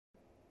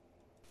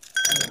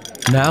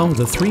Now,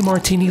 the Three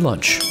Martini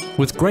Lunch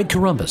with Greg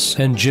Corombos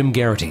and Jim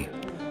Garrity.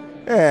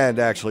 And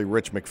actually,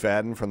 Rich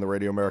McFadden from the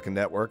Radio American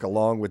Network,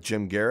 along with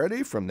Jim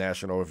Garrity from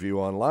National Review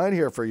Online,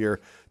 here for your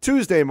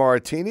Tuesday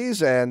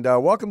Martinis. And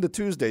welcome to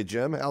Tuesday,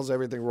 Jim. How's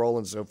everything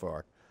rolling so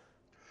far?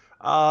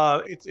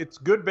 It's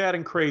good, bad,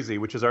 and crazy,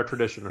 which is our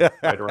tradition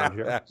right around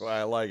here. Well,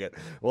 I like it.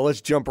 Well, let's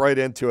jump right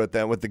into it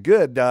then with the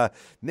good.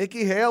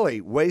 Nicki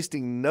Haley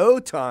wasting no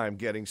time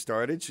getting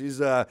started. She's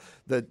the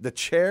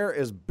chair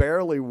is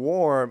barely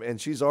warm,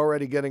 and she's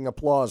already getting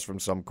applause from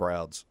some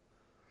crowds.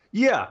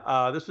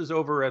 Yeah, this was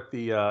over at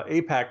the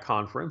APAC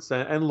conference,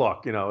 and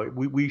look, you know,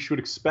 we should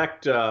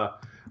expect the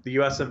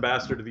U.S.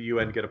 ambassador to the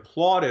UN get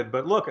applauded,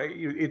 but look,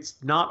 it's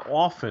not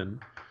often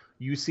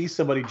you see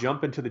somebody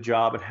jump into the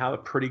job and have a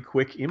pretty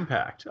quick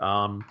impact.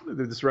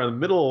 This around the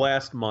middle of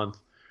last month,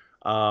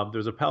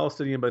 there's a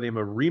Palestinian by the name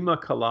of Rima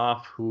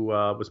Khalaf who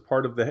was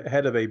part of the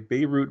head of a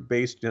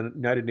Beirut-based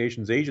United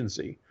Nations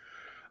agency,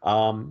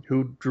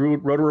 who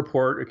wrote a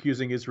report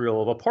accusing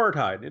Israel of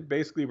apartheid. It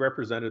basically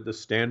represented the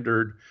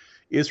standard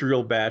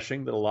Israel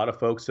bashing that a lot of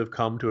folks have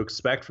come to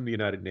expect from the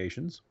United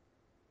Nations.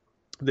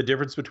 The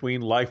difference between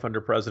life under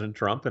President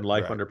Trump and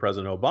life under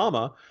President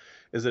Obama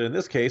is that in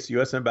this case,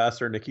 U.S.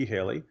 Ambassador Nicki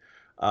Haley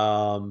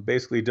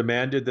basically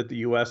demanded that the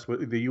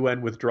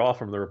UN withdraw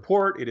from the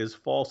report. It is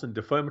false and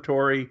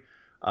defamatory.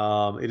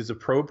 It is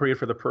appropriate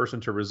for the person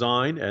to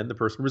resign, and the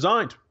person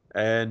resigned.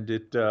 And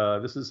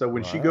this is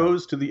when she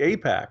goes to the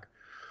APAC.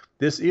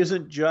 This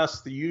isn't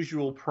just the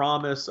usual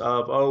promise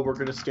of, oh, we're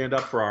going to stand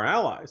up for our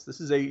allies. This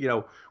is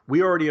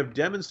we already have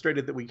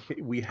demonstrated that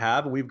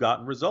we've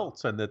gotten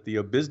results, and that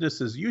the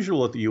business as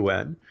usual at the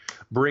UN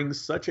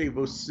brings such a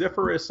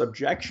vociferous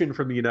objection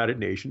from the United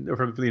Nations, or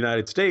from the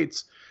United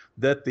States,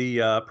 that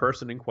the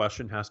person in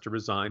question has to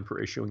resign for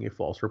issuing a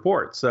false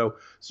report. So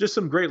it's just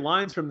some great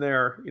lines from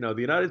there. You know,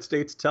 the United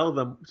States tells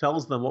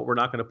them what we're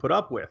not going to put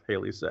up with,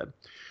 Haley said.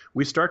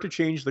 We start to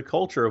change the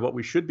culture of what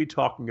we should be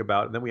talking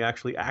about, and then we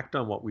actually act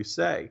on what we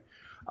say.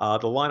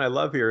 The line I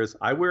love here is,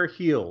 I wear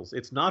heels.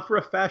 It's not for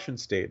a fashion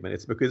statement.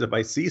 It's because if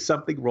I see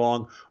something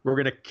wrong, we're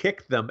going to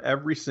kick them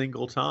every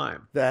single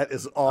time. That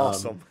is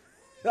awesome.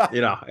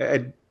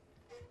 And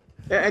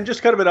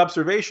just kind of an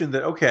observation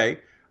that, okay,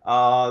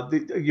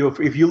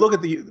 if you look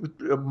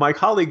at my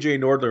colleague Jay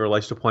Nordlinger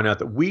likes to point out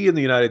that we in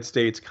the United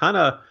States kind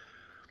of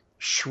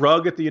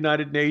shrug at the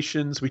United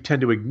Nations. We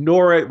tend to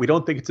ignore it. We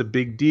don't think it's a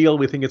big deal.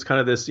 We think it's kind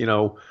of this,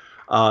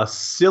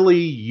 silly,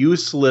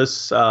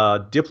 useless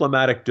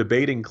diplomatic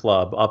debating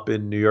club up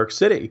in New York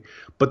City.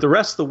 But the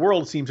rest of the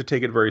world seems to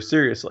take it very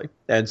seriously.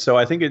 And so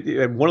I think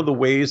one of the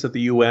ways that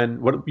the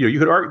UN, you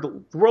could argue,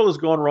 the world has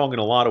gone wrong in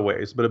a lot of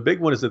ways, but a big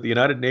one is that the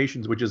United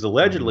Nations, which is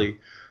allegedly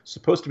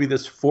supposed to be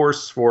this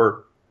force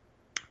for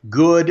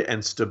good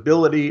and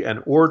stability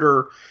and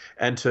order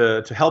and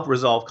to help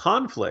resolve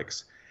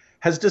conflicts,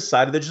 has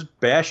decided that just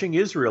bashing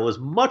Israel is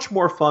much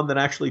more fun than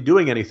actually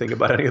doing anything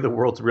about any of the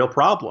world's real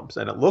problems.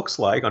 And it looks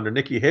like under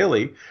Nicki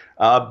Haley,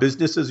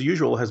 business as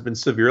usual has been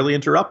severely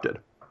interrupted.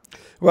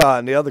 Well,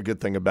 and the other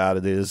good thing about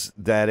it is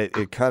that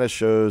it kind of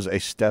shows a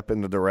step in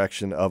the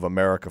direction of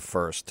America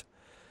first,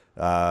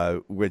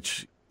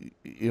 which,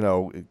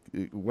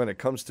 when it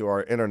comes to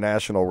our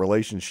international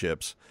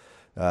relationships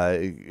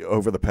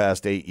over the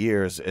past 8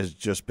 years has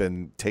just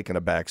been taking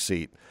a back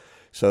seat.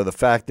 So the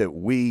fact that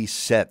we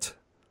set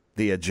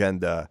the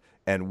agenda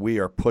and we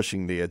are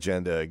pushing the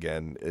agenda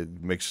again,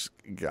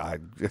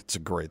 it's a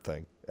great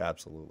thing.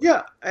 Absolutely.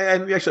 Yeah,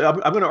 and actually, I'm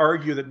going to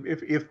argue that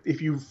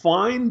if you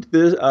find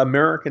the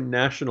American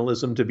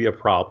nationalism to be a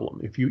problem,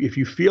 if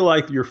you feel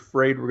like you're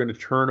afraid we're going to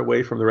turn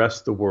away from the rest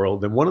of the world,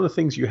 then one of the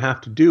things you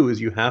have to do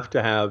is you have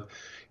to have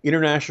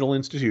international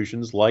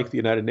institutions like the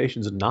United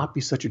Nations not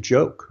be such a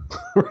joke,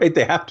 right?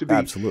 They have to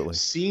be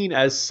seen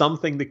as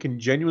something that can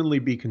genuinely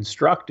be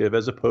constructive,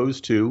 as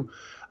opposed to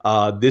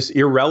this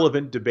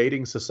irrelevant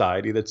debating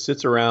society that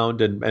sits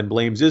around and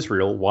blames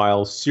Israel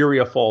while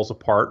Syria falls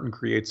apart and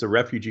creates a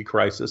refugee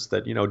crisis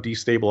that,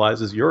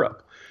 destabilizes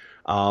Europe.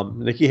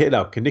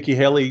 Can Nicki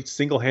Haley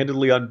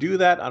single-handedly undo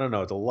that? I don't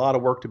know. It's a lot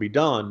of work to be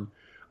done,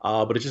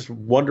 but it's just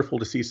wonderful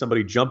to see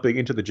somebody jumping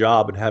into the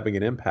job and having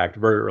an impact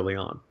very early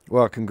on.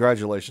 Well,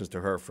 congratulations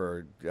to her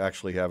for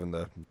actually having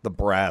the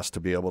brass to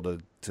be able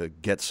to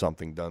get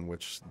something done,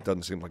 which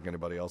doesn't seem like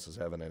anybody else is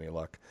having any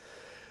luck.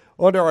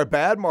 On to our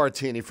bad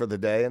martini for the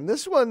day, and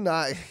this one,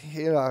 I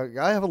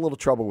have a little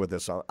trouble with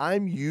this.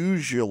 I'm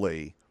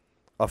usually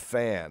a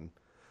fan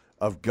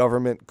of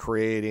government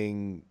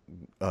creating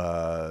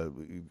a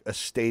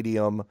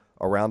stadium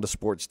around a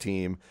sports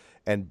team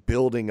and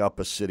building up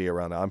a city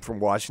around it. I'm from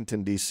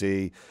Washington,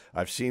 D.C.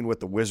 I've seen what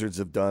the Wizards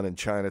have done in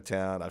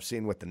Chinatown. I've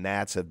seen what the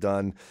Nats have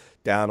done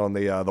down on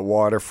the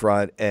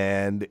waterfront,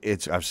 and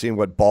I've seen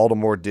what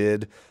Baltimore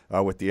did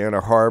with the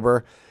Inner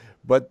Harbor.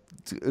 But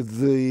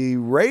the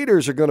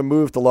Raiders are going to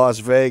move to Las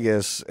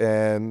Vegas,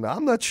 and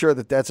I'm not sure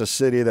that that's a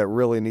city that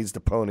really needs to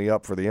pony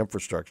up for the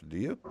infrastructure. Do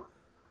you?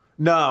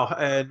 No,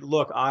 and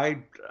look, I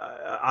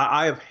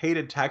have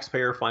hated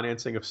taxpayer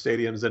financing of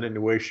stadiums in any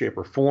way, shape,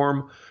 or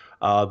form.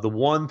 The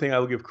one thing I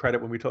will give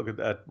credit when we talk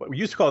about what we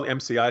used to call it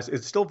MCIs,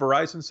 it's still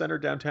Verizon Center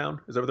downtown.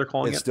 Is that what they're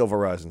calling it? It's still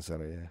Verizon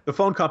Center, yeah. The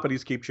phone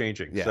companies keep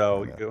changing. Yeah,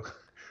 So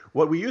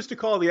what we used to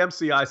call the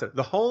MCIs,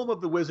 the home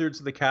of the Wizards,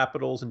 the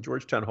Capitals, and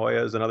Georgetown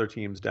Hoyas and other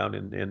teams down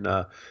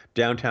in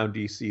downtown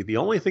D.C. The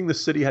only thing the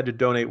city had to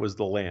donate was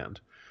the land.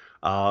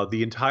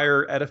 The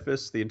entire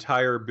edifice, the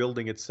entire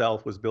building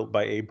itself was built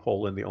by Abe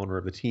Pollin, the owner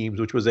of the teams,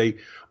 which was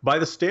by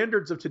the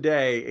standards of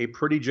today, a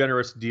pretty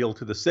generous deal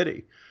to the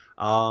city.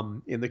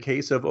 In the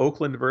case of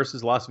Oakland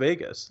versus Las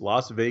Vegas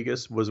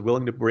was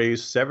willing to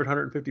raise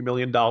 $750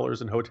 million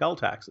in hotel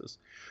taxes.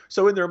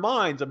 So in their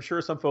minds, I'm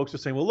sure some folks are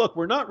saying, well, look,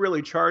 we're not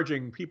really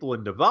charging people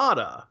in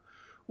Nevada.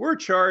 We're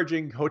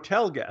charging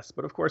hotel guests.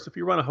 But of course, if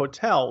you run a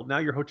hotel, now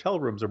your hotel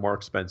rooms are more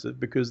expensive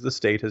because the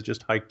state has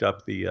just hiked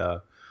up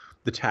the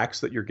tax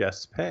that your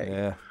guests pay.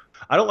 Yeah.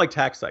 I don't like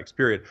tax hikes,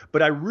 period.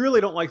 But I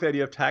really don't like the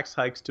idea of tax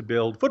hikes to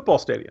build football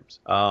stadiums.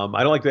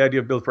 I don't like the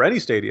idea of build for any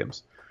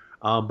stadiums.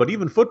 But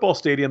even football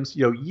stadiums,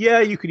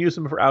 you can use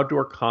them for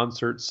outdoor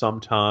concerts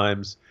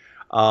sometimes.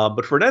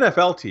 But for an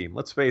NFL team,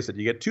 let's face it,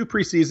 you get 2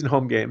 preseason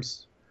home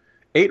games,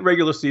 8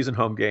 regular season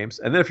home games,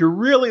 and then if you're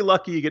really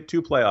lucky, you get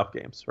 2 playoff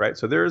games, right?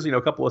 So there's,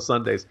 a couple of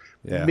Sundays.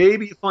 Yeah.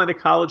 Maybe you find a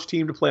college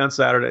team to play on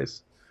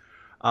Saturdays.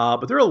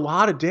 But there are a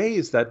lot of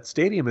days that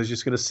stadium is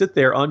just going to sit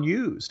there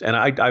unused. And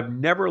I've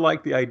never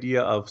liked the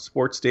idea of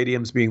sports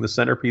stadiums being the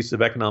centerpiece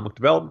of economic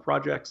development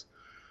projects.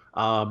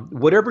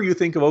 Whatever you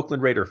think of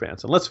Oakland Raider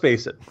fans, and let's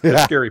face it, they're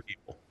scary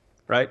people,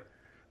 right?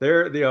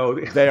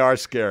 They are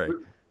scary.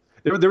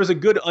 There was a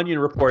good Onion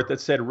report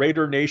that said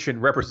Raider Nation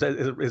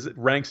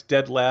ranks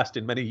dead last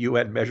in many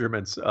UN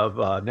measurements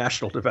of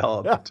national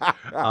development.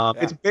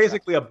 It's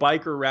basically a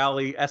biker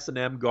rally,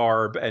 S&M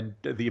garb, and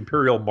the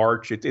Imperial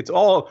March. It's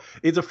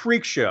a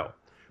freak show.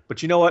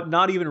 But you know what?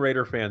 Not even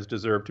Raider fans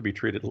deserve to be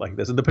treated like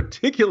this. And the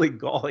particularly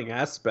galling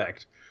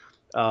aspect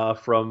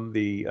from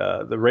the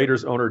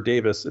Raiders owner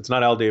Davis, it's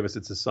not Al Davis,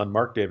 it's his son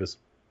Mark Davis,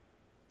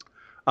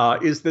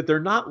 is that they're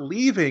not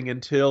leaving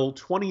until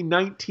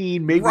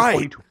 2019, maybe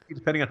 2020,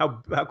 depending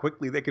on how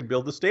quickly they can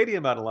build the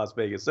stadium out in Las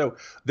Vegas. So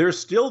there's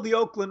still the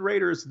Oakland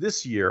Raiders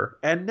this year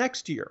and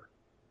next year.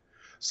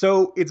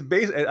 So it's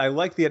I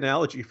like the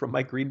analogy from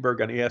Mike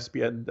Greenberg on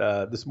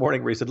ESPN this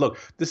morning, where he said, look,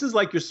 this is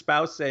like your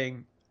spouse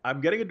saying,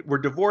 we're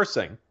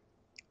divorcing.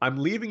 I'm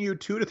leaving you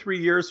 2 to 3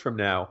 years from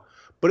now.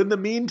 But in the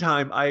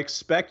meantime, I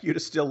expect you to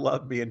still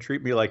love me and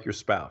treat me like your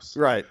spouse.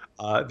 Right.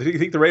 Do you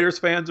think the Raiders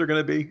fans are going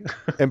to be?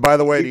 And by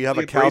the way, do you have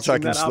a couch I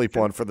can sleep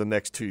on for the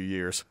next 2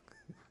 years?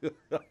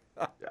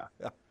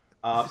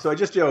 Yeah. So I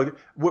just,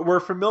 we're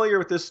familiar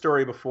with this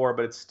story before,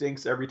 but it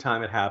stinks every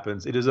time it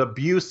happens. It is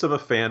abuse of a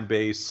fan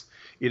base.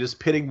 It is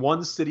pitting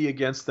one city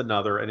against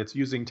another, and it's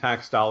using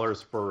tax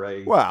dollars for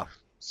a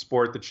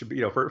sport that should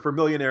be, for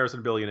millionaires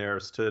and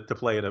billionaires to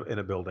play in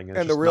a building.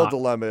 And the real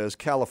dilemma is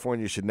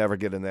California should never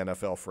get an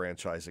NFL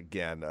franchise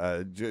again.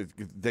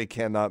 They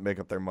cannot make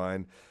up their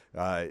mind.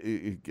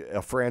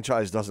 A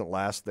franchise doesn't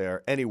last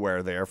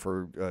anywhere there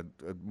for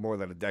more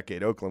than a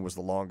decade. Oakland was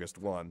the longest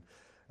one.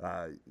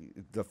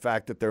 The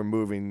fact that they're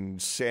moving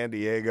San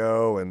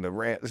Diego and the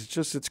Rams,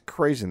 it's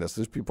craziness.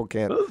 These people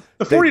can't.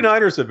 The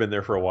 49ers have been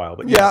there for a while,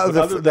 but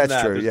other than that's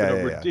that, true. There's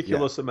been a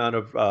ridiculous amount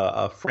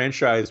of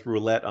franchise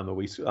roulette on the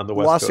West Coast.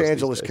 Los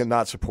Angeles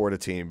cannot support a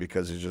team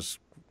because it's just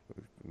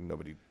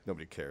nobody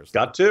cares.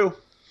 Got to.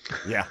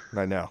 Yeah,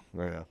 I know.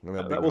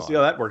 We'll see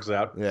how that works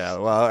out. Yeah,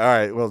 well, all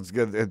right. Well, it's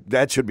good.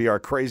 That should be our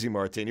crazy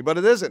martini, but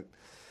it isn't.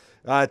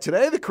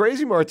 Today, the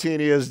crazy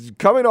martini is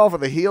coming off of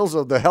the heels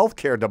of the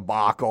healthcare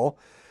debacle.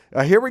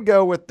 Here we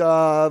go with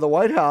the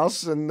White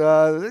House, and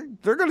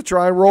they're going to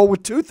try and roll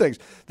with 2 things.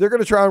 They're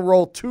going to try and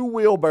roll 2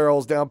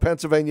 wheelbarrows down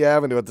Pennsylvania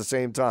Avenue at the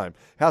same time.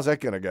 How's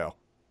that going to go?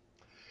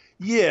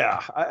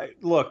 Yeah,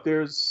 look,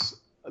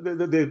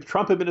 the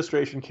Trump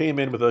administration came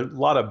in with a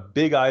lot of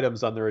big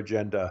items on their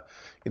agenda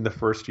in the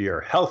first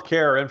year.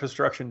 Healthcare,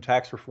 infrastructure, and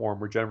tax reform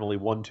were generally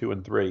 1, 2,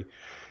 and 3.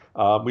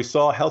 We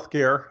saw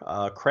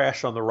healthcare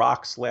crash on the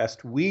rocks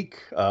last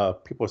week.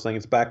 People are saying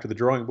it's back to the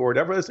drawing board.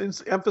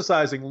 Everyone's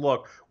emphasizing,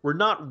 look, we're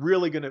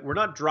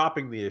not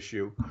dropping the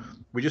issue.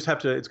 We just have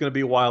to, it's going to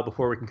be a while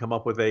before we can come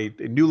up with a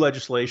new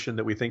legislation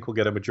that we think will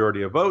get a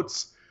majority of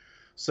votes.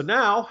 So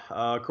now,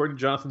 according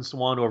to Jonathan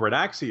Swan over at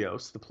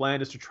Axios, the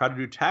plan is to try to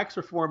do tax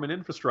reform and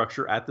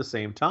infrastructure at the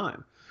same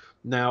time.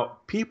 Now,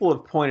 people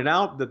have pointed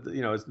out that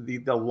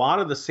a lot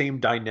of the same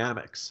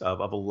dynamics of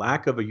a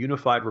lack of a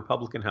unified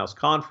Republican House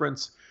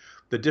conference,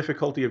 the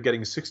difficulty of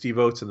getting 60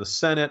 votes in the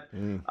Senate,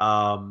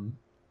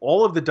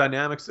 all of the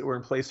dynamics that were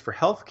in place for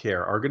health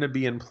care are going to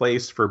be in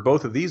place for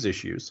both of these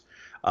issues.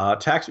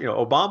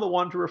 Obama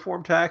wanted to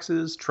reform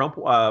taxes.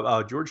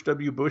 George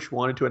W. Bush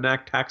wanted to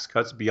enact tax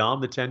cuts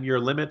beyond the 10-year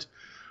limit,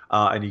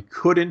 and he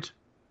couldn't.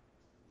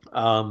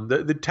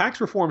 The tax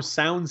reform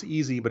sounds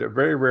easy, but it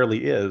very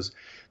rarely is.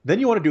 Then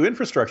you want to do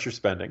infrastructure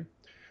spending,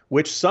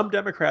 which some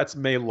Democrats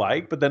may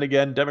like, but then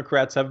again,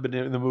 Democrats haven't been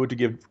in the mood to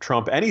give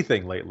Trump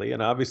anything lately.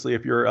 And obviously,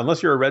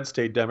 unless you're a red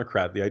state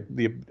Democrat,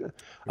 the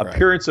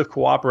appearance of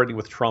cooperating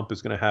with Trump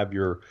is going to have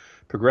your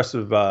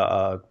progressive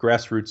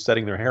grassroots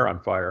setting their hair on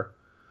fire.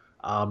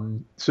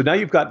 So now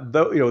you've got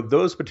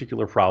those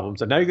particular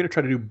problems, and now you're going to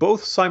try to do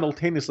both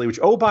simultaneously. Which,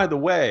 oh, by the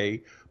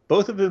way,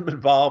 both of them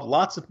involve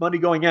lots of money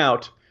going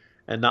out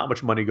and not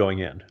much money going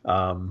in.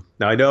 Now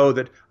I know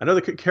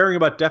that caring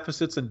about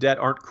deficits and debt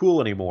aren't cool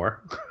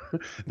anymore.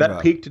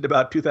 That peaked at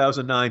about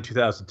 2009,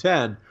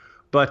 2010.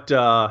 But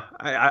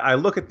I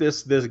look at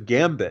this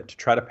gambit to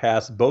try to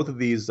pass both of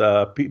these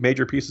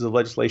major pieces of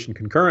legislation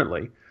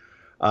concurrently.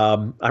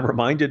 I'm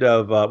reminded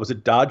of, was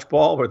it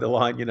Dodgeball, where the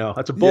line,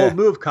 that's a bold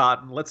move,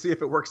 Cotton. Let's see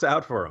if it works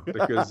out for him.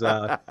 Because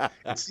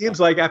it seems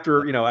like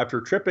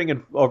after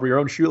tripping over your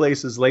own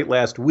shoelaces late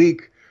last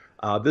week,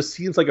 this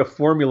seems like a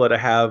formula to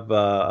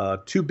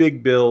have two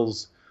big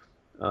bills.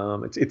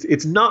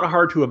 It's not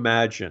hard to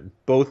imagine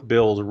both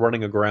bills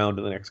running aground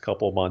in the next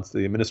couple of months.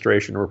 The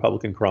administration and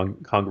Republican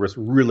Congress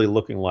really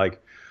looking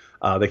like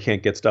they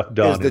can't get stuff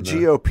done. Is the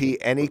GOP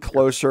any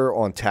closer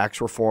on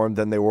tax reform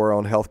than they were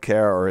on health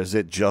care, or is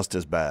it just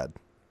as bad?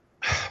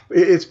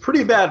 It's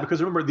pretty bad because,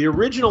 remember, the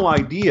original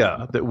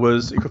idea that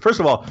was, first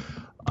of all,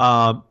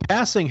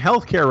 passing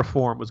health care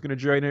reform was going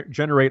to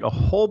generate a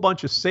whole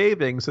bunch of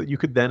savings that you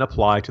could then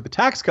apply to the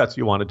tax cuts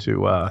you wanted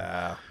to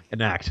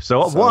enact.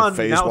 So now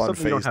suddenly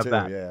you don't have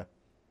that. Yeah.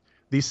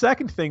 The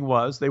second thing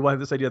was they wanted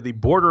this idea of the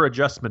border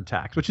adjustment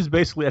tax, which is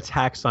basically a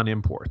tax on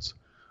imports.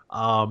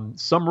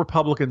 Some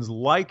Republicans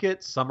like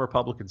it. Some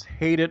Republicans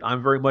hate it.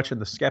 I'm very much in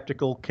the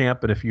skeptical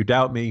camp. And if you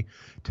doubt me,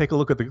 take a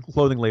look at the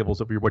clothing labels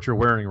of what you're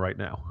wearing right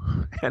now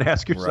and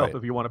ask yourself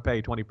if you want to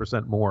pay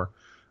 20% more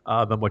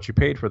than what you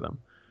paid for them.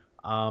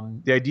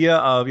 The idea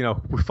of,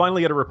 we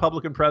finally get a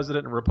Republican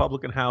president, a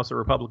Republican House, a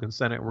Republican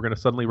Senate, and we're going to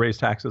suddenly raise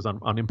taxes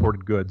on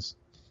imported goods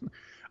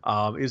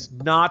is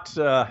not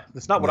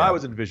that's not what I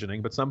was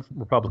envisioning, but some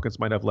Republicans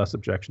might have less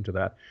objection to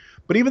that.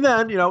 But even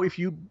then, if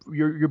you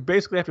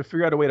basically have to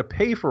figure out a way to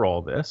pay for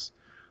all this,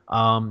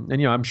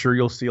 and I'm sure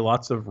you'll see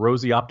lots of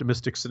rosy,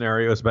 optimistic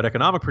scenarios about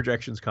economic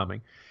projections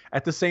coming.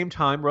 At the same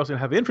time, we're also going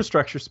to have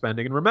infrastructure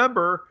spending, and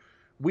remember,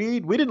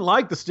 we didn't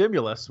like the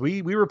stimulus.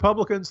 We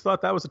Republicans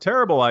thought that was a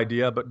terrible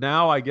idea, but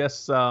now I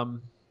guess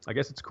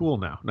it's cool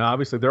now. Now,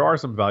 obviously, there are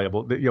some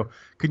valuable.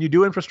 Can you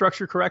do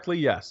infrastructure correctly?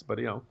 Yes, but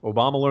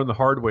Obama learned the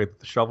hard way that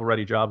the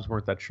shovel-ready jobs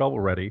weren't that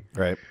shovel-ready.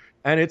 Right.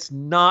 And it's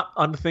not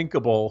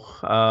unthinkable.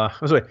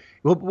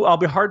 I'll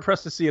be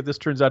hard-pressed to see if this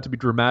turns out to be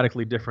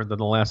dramatically different than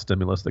the last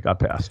stimulus that got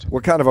passed.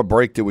 What kind of a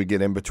break do we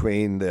get in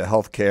between the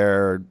health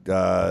care,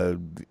 the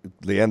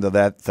end of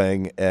that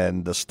thing,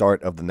 and the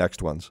start of the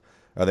next ones?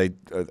 Are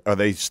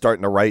they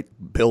starting to write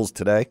bills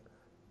today?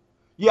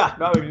 Yeah,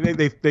 no,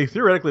 they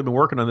theoretically have been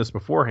working on this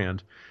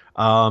beforehand.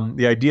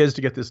 The idea is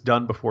to get this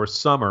done before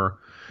summer.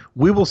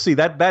 We will see.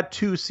 That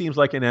too seems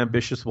like an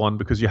ambitious one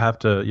because you have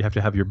to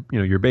have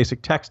your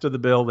basic text of the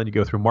bill, then you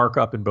go through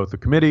markup in both the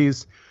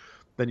committees,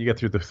 then you get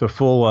through the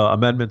full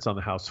amendments on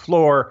the House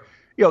floor.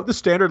 The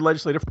standard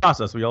legislative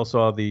process. We all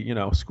saw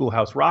the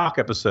Schoolhouse Rock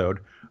episode.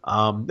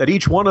 At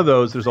each one of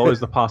those, there's always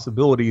the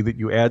possibility that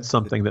you add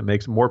something that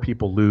makes more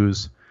people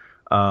lose.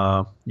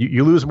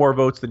 You lose more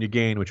votes than you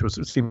gain, which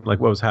seemed like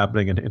what was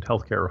happening in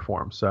healthcare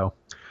reform. So,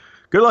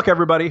 good luck,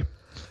 everybody.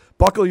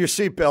 Buckle your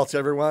seatbelts,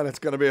 everyone. It's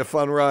going to be a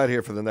fun ride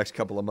here for the next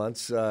couple of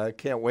months.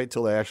 Can't wait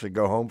till they actually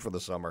go home for the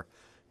summer.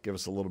 Give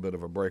us a little bit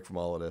of a break from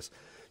all of this.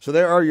 So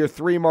there are your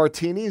three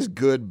martinis,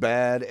 good,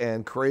 bad,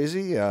 and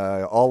crazy.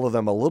 All of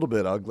them a little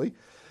bit ugly.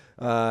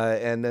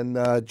 And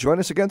then join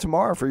us again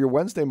tomorrow for your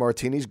Wednesday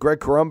martinis. Greg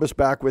Columbus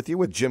back with you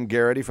with Jim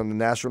Garrity from the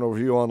National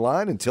Review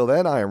Online. Until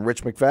then, I am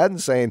Rich McFadden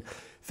saying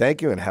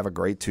thank you and have a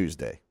great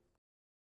Tuesday.